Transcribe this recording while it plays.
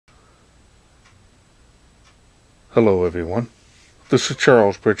Hello everyone, this is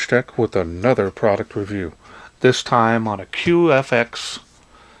Charles BridgTec with another product review, this time on a QFX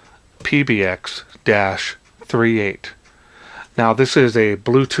PBX-38. Now this is a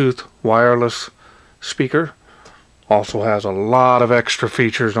Bluetooth wireless speaker, also has a lot of extra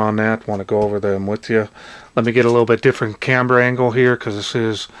features on that, want to go over them with you. Let me get a little bit different camera angle here because this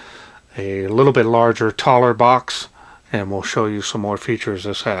is a little bit larger, taller box, and we'll show you some more features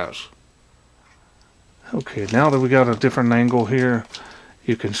this has. Okay, now that we got a different angle here,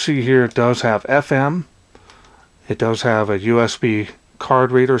 you can see here it does have FM. It does have a USB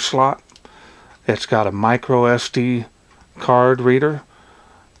card reader slot. It's got a micro SD card reader.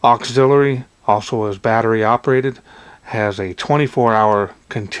 Auxiliary, also is battery operated. Has a 24-hour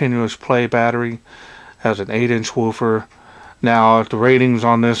continuous play battery. Has an 8-inch woofer. Now the ratings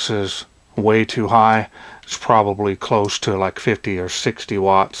on this is way too high. It's probably close to like 50 or 60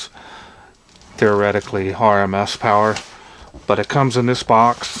 watts. Theoretically RMS power, but it comes in this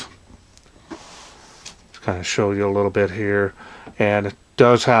box. Just kind of show you a little bit here, and it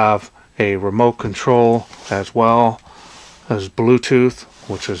does have a remote control as well as Bluetooth,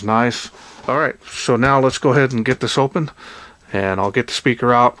 which is nice. Alright, so now let's go ahead and get this open, and I'll get the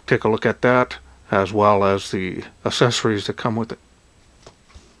speaker out, take a look at that, as well as the accessories that come with it.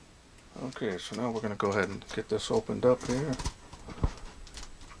 Okay, so now we're going to go ahead and get this opened up here.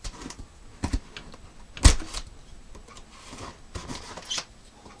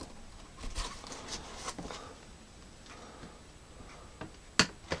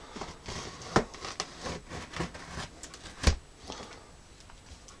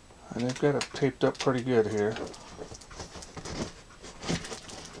 And they've got it taped up pretty good here.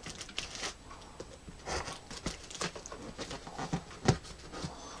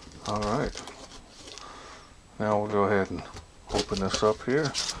 Alright. Now we'll go ahead and open this up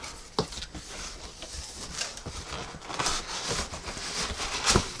here.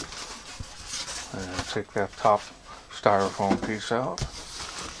 And take that top styrofoam piece out.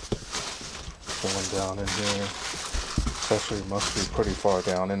 Going down in here. Accessory must be pretty far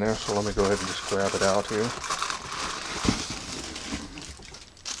down in there, so let me go ahead and just grab it out here.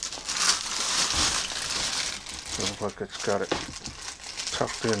 Looks like it's got it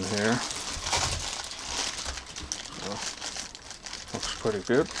tucked in here. So, looks pretty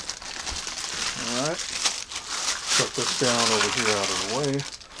good. Alright, put this down over here out of the way.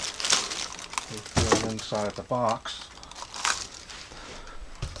 We'll inside the box.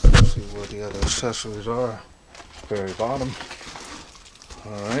 Let's see where the other accessories are. Very bottom.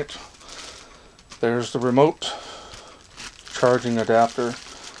 Alright, there's the remote, charging adapter,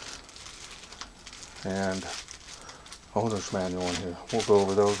 and owner's manual in here. We'll go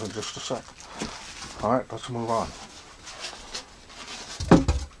over those in just a sec. Alright, let's move on.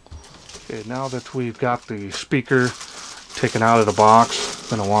 Okay, now that we've got the speaker taken out of the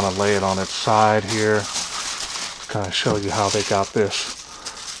box, I'm going to want to lay it on its side here, kind of show you how they got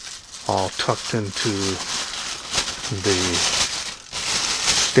this all tucked into the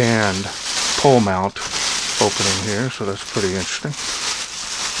stand pole mount opening here, so that's pretty interesting.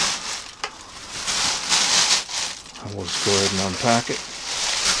 We'll just go ahead and unpack it.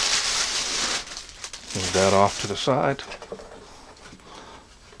 Move that off to the side.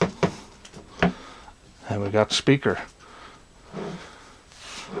 And we got the speaker.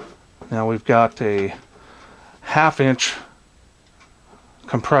 Now we've got a 1/2-inch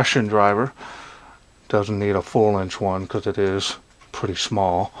compression driver. Doesn't need a full-inch one because it is pretty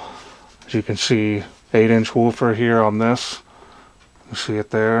small. As you can see, 8-inch woofer here on this. You see it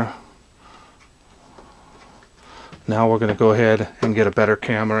there. Now we're going to go ahead and get a better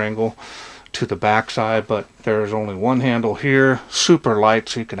camera angle to the back side, but there's only one handle here, super light,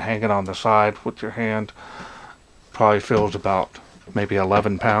 so you can hang it on the side with your hand. Probably feels about maybe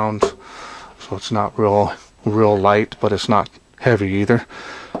 11 pounds, so it's not real light, but it's not heavy either.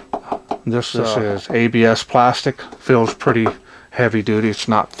 This is ABS plastic, feels pretty heavy duty, it's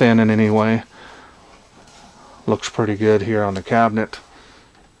not thin in any way. Looks pretty good here on the cabinet,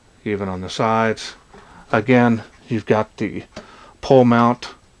 even on the sides. Again, you've got the pole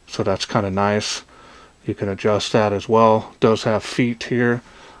mount, so that's kind of nice. You can adjust that as well. It does have feet here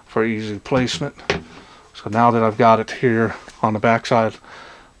for easy placement. So now that I've got it here on the back side,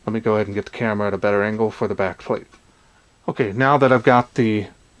 let me go ahead and get the camera at a better angle for the back plate. Okay, now that I've got the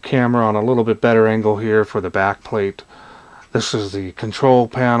camera on a little bit better angle here for the back plate, this is the control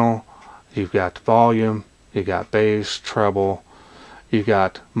panel. You've got volume, you got bass, treble, you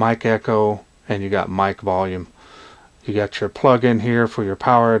got mic echo, and you got mic volume. You got your plug in here for your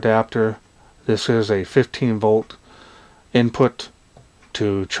power adapter. This is a 15-volt input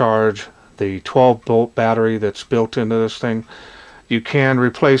to charge the 12-volt battery that's built into this thing. You can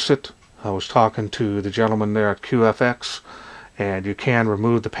replace it. I was talking to the gentleman there at QFX, and you can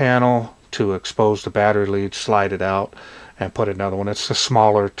remove the panel to expose the battery lead, slide it out, and put another one. It's the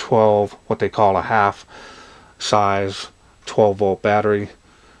smaller 12, what they call a half size 12-volt battery.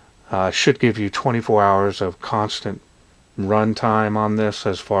 Should give you 24 hours of constant run time on this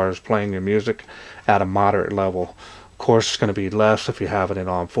as far as playing your music at a moderate level. Of course, it's going to be less if you have it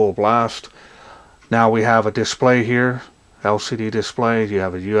on full blast. Now we have a display here, LCD display. You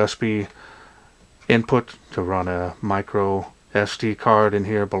have a USB input to run a micro SD card in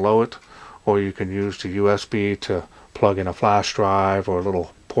here below it, or you can use the USB to plug in a flash drive or a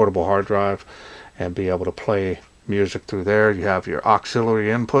little portable hard drive and be able to play music through there. You have your auxiliary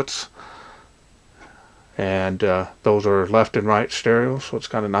inputs, and those are left and right stereo, so it's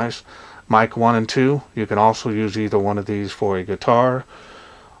kind of nice. Mic 1 and 2, you can also use either one of these for a guitar.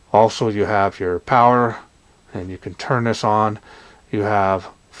 Also, you have your power, and you can turn this on. You have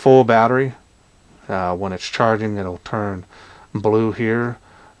full battery. When it's charging, it'll turn blue here.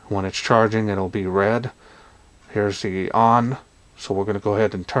 When it's charging, it'll be red. Here's the on, so we're going to go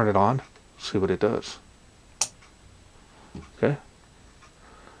ahead and turn it on, see what it does. Okay,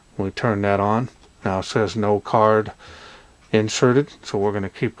 we turn that on. Now it says no card inserted, so we're going to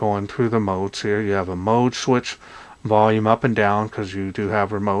keep going through the modes here. You have a mode switch, volume up and down because you do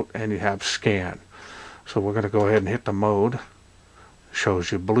have remote, and you have scan. So we're going to go ahead and hit the mode. It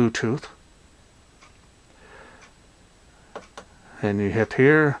shows you Bluetooth. And you hit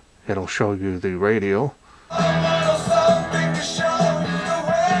here, it'll show you the radio.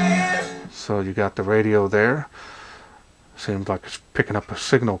 So you got the radio there. Seems like it's picking up a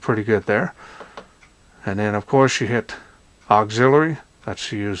signal pretty good there. And then of course you hit auxiliary.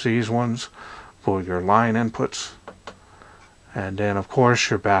 That's, you use these ones for your line inputs. And then of course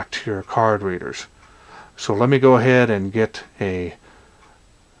you're back to your card readers. So let me go ahead and get a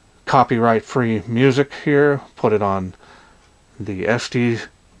copyright free music here, put it on the SD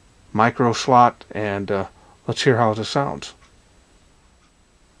micro slot, and let's hear how this sounds.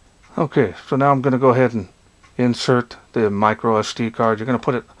 Okay, so now I'm going to go ahead and insert the micro SD card. You're going to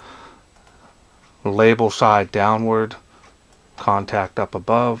put it label side downward, contact up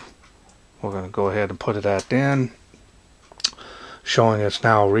above. We're going to go ahead and put it at in, showing it's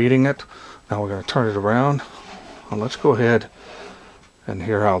now reading it. Now we're going to turn it around, and let's go ahead and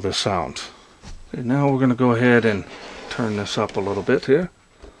hear how this sounds. Okay, now we're going to go ahead and turn this up a little bit here.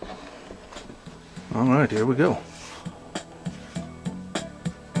 Alright, here we go.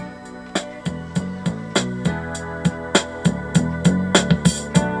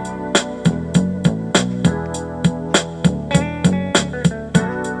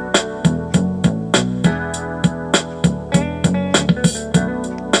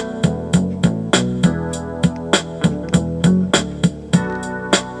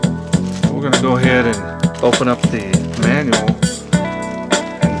 We're going to go ahead and open up the manual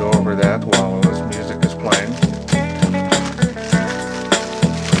and go over that while this music is playing.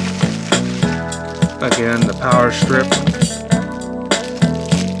 Again, the power strip.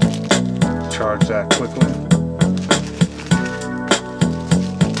 Charge that quickly.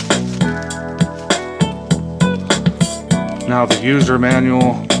 Now the user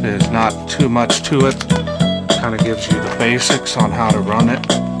manual is not too much to it. Kind of gives you the basics on how to run it,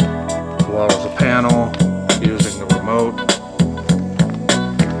 as well as a panel, using the remote.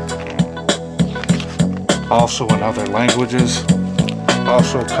 Also in other languages.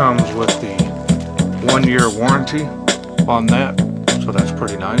 Also comes with the 1-year warranty on that, so that's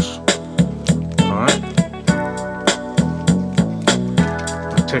pretty nice. Alright.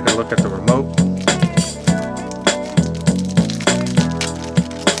 Let's take a look at the remote.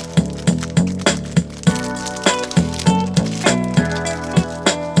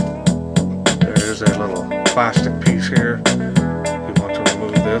 There's a little plastic piece here. You want to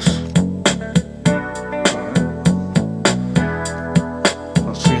remove this.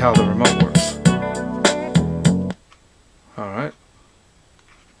 Let's see how the remote works. Alright.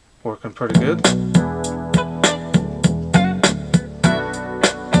 Working pretty good.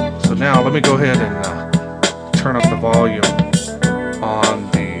 So now let me go ahead and turn up the volume on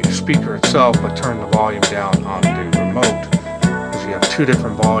the speaker itself, but turn the volume down on the remote, because you have two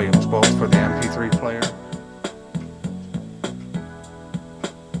different volumes, both for the MP3 player.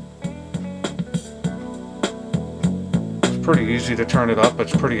 It's pretty easy to turn it up.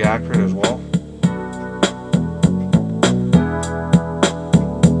 It's pretty accurate as well.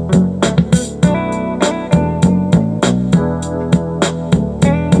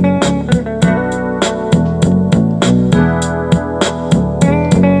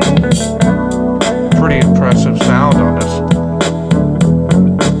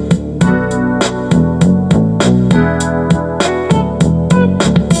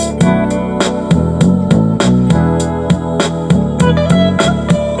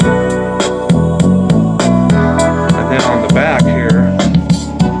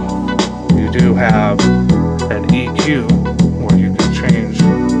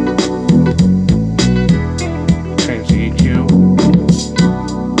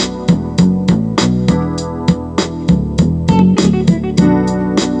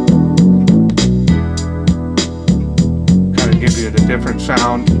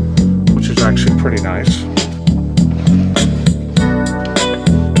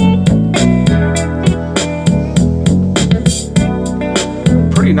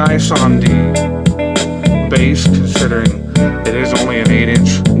 nice on the bass, considering it is only an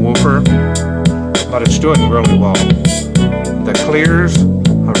 8-inch woofer, but it's doing really well. The clears,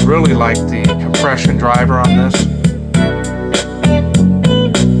 I really like the compression driver on this.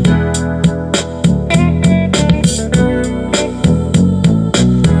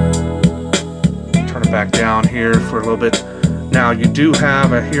 Turn it back down here for a little bit. Now you do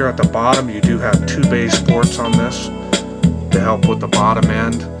have here at the bottom, you do have 2 bass ports on this to help with the bottom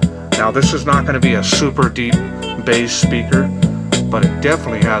end. Now this is not going to be a super deep bass speaker, but it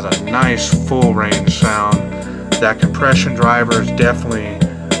definitely has a nice full range sound. That compression driver is definitely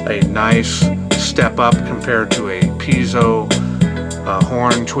a nice step up compared to a piezo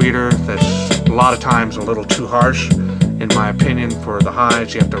horn tweeter that's a lot of times a little too harsh in my opinion. For the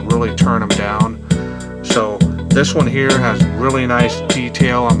highs you have to really turn them down. So this one here has really nice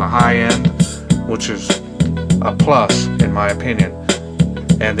detail on the high end, which is a plus in my opinion.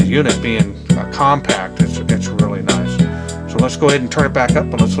 And the unit being compact, it's really nice. So let's go ahead and turn it back up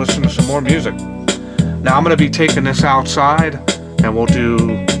and let's listen to some more music. Now I'm going to be taking this outside and we'll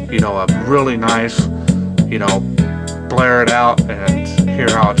do, you know, a really nice, you know, blare it out and hear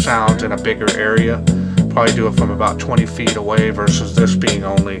how it sounds in a bigger area. Probably do it from about 20 feet away versus this being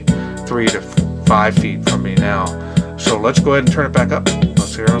only 3 to 5 feet from me now. So let's go ahead and turn it back up.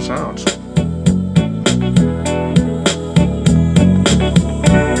 Let's hear how it sounds.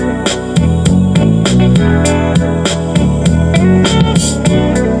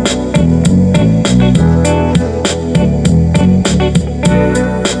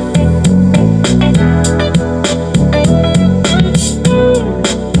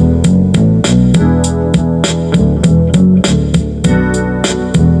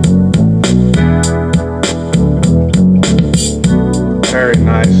 Very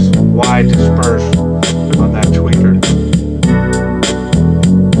nice, wide disperse on that tweeter.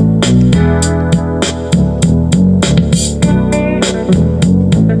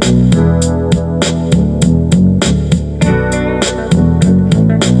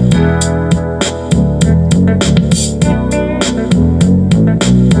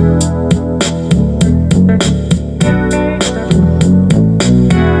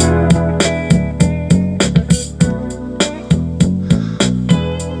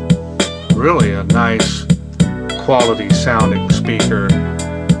 Really a nice quality sounding speaker.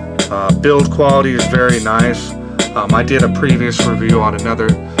 Build quality is very nice. I did a previous review on another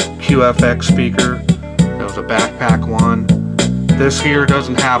QFX speaker. It was a backpack one. This here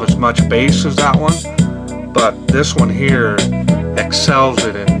doesn't have as much bass as that one, but this one here excels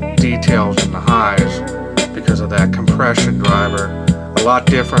it in details in the highs because of that compression driver. A lot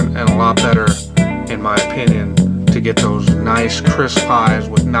different and a lot better in my opinion to get those nice crisp highs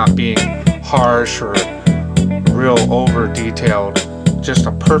with not being harsh or real over detailed. Just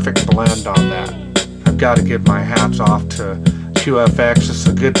a perfect blend on that. I've got to give my hats off to QFX. It's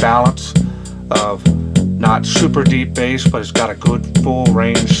a good balance of not super deep bass, but it's got a good full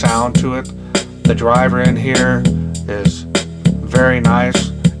range sound to it. The driver in here is very nice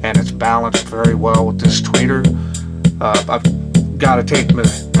and it's balanced very well with this tweeter. I've got to take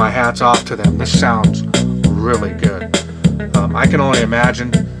my hats off to them. This sounds really good. I can only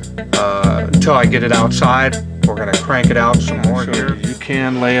imagine until I get it outside. We're going to crank it out some more here. You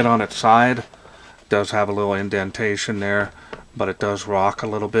can lay it on its side. It does have a little indentation there, but it does rock a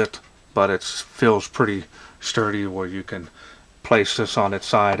little bit, but it feels pretty sturdy where you can place this on its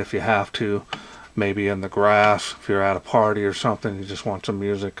side if you have to, maybe in the grass if you're at a party or something, you just want some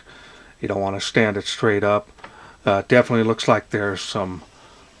music, you don't want to stand it straight up. Definitely looks like there's some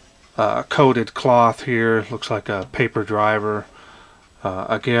coated cloth here. Looks like a paper driver.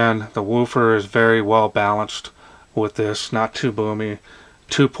 Again, the woofer is very well balanced with this, not too boomy.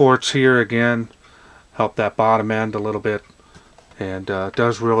 2 ports here again, help that bottom end a little bit, and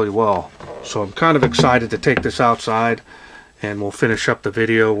does really well. So I'm kind of excited to take this outside and we'll finish up the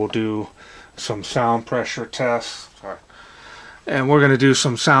video. We'll do some sound pressure tests. And we're going to do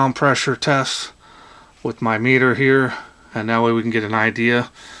some sound pressure tests with my meter here, and that way we can get an idea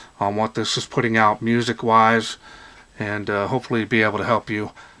on what this is putting out music wise, and hopefully be able to help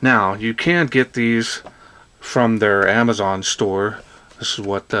you. Now you can get these from their Amazon store. This is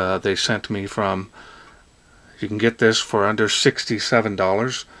what they sent me from. You can get this for under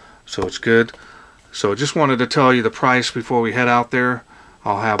 $67, so it's good. So just wanted to tell you the price before we head out there.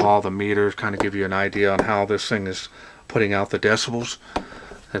 I'll have all the meters, kind of give you an idea on how this thing is putting out the decibels.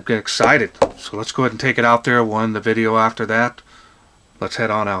 I'm getting excited, so let's go ahead and take it out there. We'll end the video after that. Let's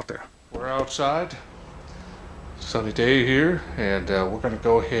head on out there. We're outside, sunny day here, and we're going to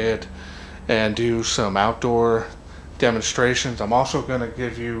go ahead and do some outdoor demonstrations. I'm also going to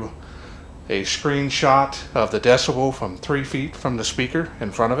give you a screenshot of the decibel from 3 feet from the speaker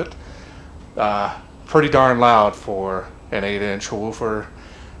in front of it. Pretty darn loud for an 8-inch woofer,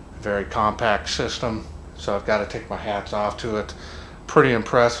 very compact system, so I've got to take my hats off to it. Pretty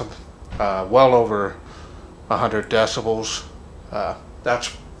impressive, well over 100 decibels.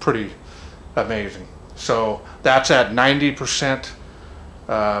 That's pretty amazing. So that's at 90%,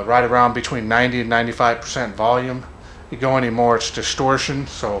 right around between 90 and 95% volume. You go any more, it's distortion,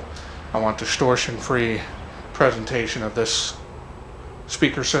 so I want distortion-free presentation of this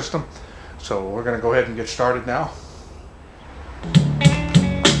speaker system. So we're going to go ahead and get started now.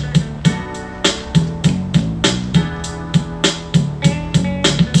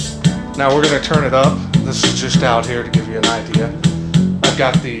 Now we're going to turn it up. This is just out here to give you an idea. I've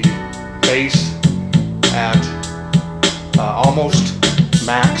got the bass at almost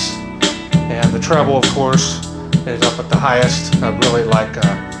max, and the treble, of course, is up at the highest. I really like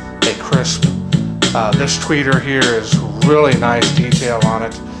a crisp. This tweeter here is really nice detail on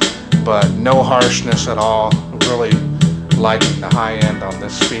it, but no harshness at all. Really liking the high end on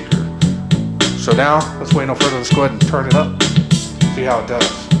this speaker. So now, let's wait no further. Let's go ahead and turn it up. See how it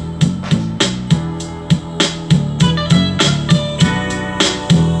does.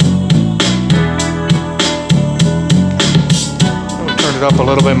 Turn it up a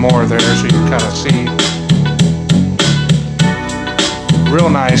little bit more there so you can kind of see. Real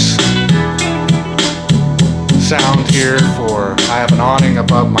nice sound here for, I have an awning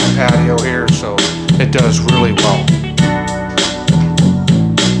above my patio here, so it does really well.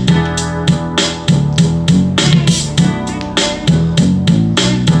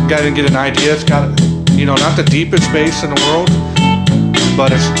 You gotta get an idea. It's got, you know, not the deepest bass in the world,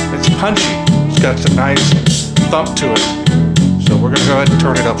 but it's punchy. It's got some nice thump to it. So we're gonna go ahead and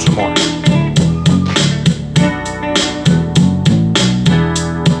turn it up some more.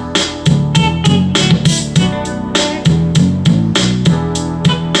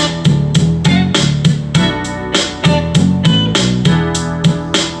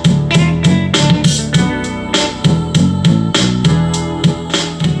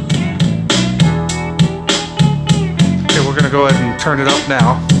 Go ahead and turn it up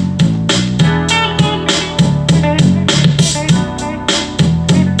now.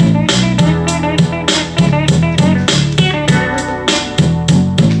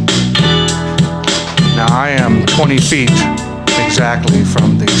 Now I am 20 feet exactly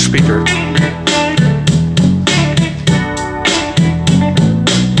from the speaker.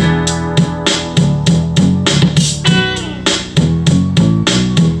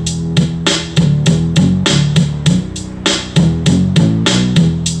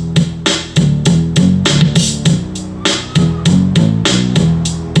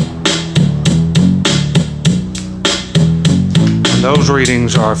 Those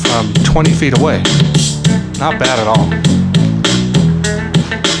readings are from 20 feet away. Not bad at all.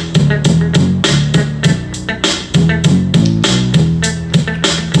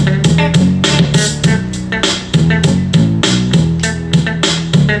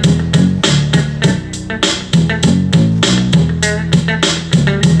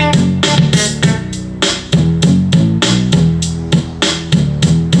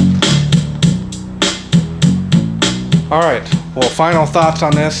 All right. Well, final thoughts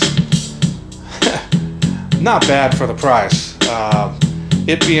on this. Not bad for the price.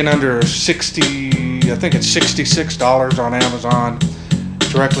 It being under 60, I think it's $66 on Amazon,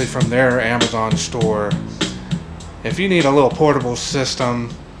 directly from their Amazon store. If you need a little portable system,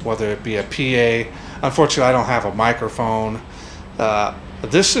 whether it be a PA, unfortunately I don't have a microphone.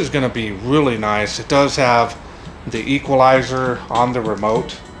 This is going to be really nice. It does have the equalizer on the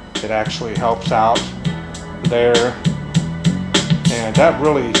remote. It actually helps out there. And that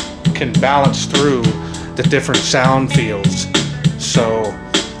really can balance through the different sound fields. So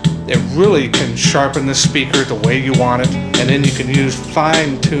it really can sharpen the speaker the way you want it. And then you can use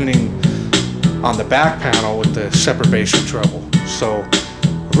fine tuning on the back panel with the separate bass and treble. So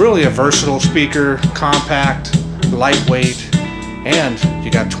really a versatile speaker, compact, lightweight, and you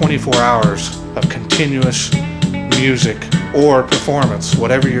got 24 hours of continuous music or performance,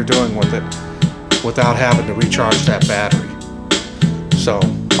 whatever you're doing with it, without having to recharge that battery. So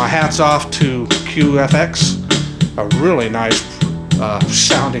my hat's off to QFX, a really nice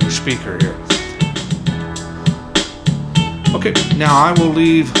sounding speaker here. Okay, now I will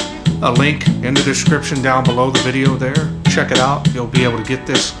leave a link in the description down below the video there. Check it out. You'll be able to get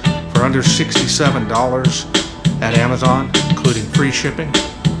this for under $67 at Amazon, including free shipping.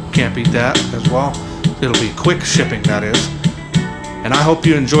 Can't beat that as well. It'll be quick shipping, that is. And I hope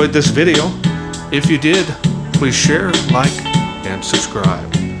you enjoyed this video. If you did, please share, like, and subscribe.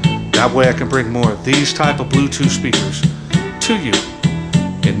 That way I can bring more of these type of Bluetooth speakers to you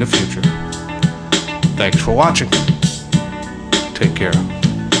in the future. Thanks for watching. Take care.